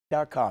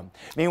KVOA-TV.com.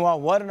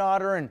 Meanwhile, what an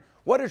honor and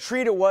what a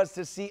treat it was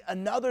to see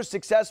another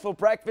successful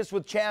breakfast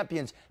with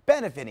champions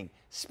benefiting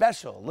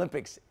Special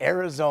Olympics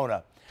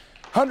Arizona.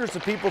 Hundreds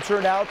of people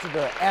turned out to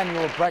the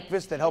annual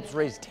breakfast that helps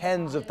raise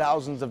tens of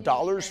thousands of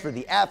dollars for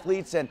the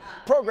athletes and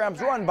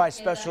programs run by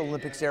Special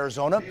Olympics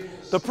Arizona.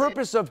 The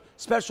purpose of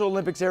Special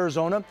Olympics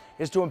Arizona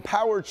is to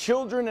empower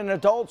children and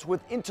adults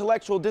with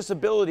intellectual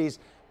disabilities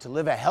to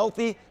live a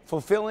healthy,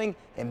 fulfilling,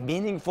 and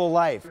meaningful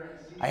life.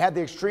 I had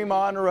the extreme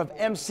honor of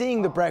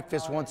emceeing the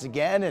breakfast once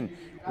again, and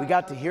we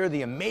got to hear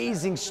the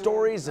amazing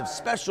stories of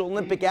Special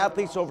Olympic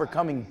athletes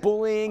overcoming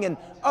bullying and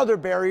other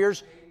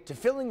barriers, to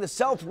feeling the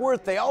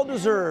self-worth they all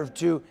deserve,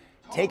 to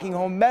taking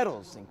home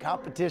medals in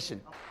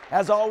competition.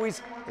 As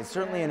always, it's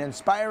certainly an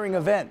inspiring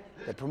event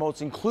that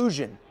promotes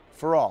inclusion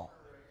for all.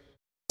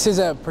 This is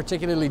a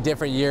particularly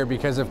different year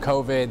because of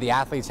COVID. The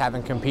athletes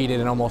haven't competed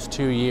in almost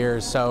 2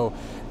 years. So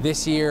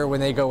this year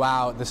when they go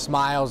out, the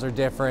smiles are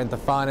different, the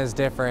fun is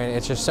different.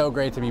 It's just so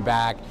great to be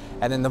back.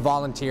 And then the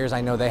volunteers,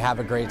 I know they have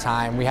a great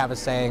time. We have a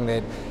saying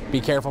that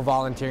be careful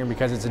volunteering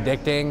because it's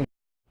addicting.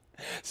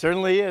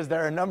 Certainly is.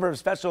 There are a number of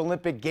Special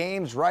Olympic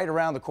Games right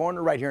around the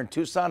corner right here in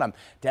Tucson. I'm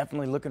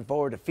definitely looking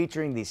forward to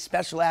featuring these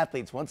special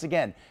athletes once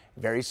again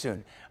very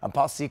soon. I'm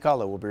Paul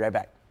Cicalo. We'll be right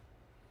back.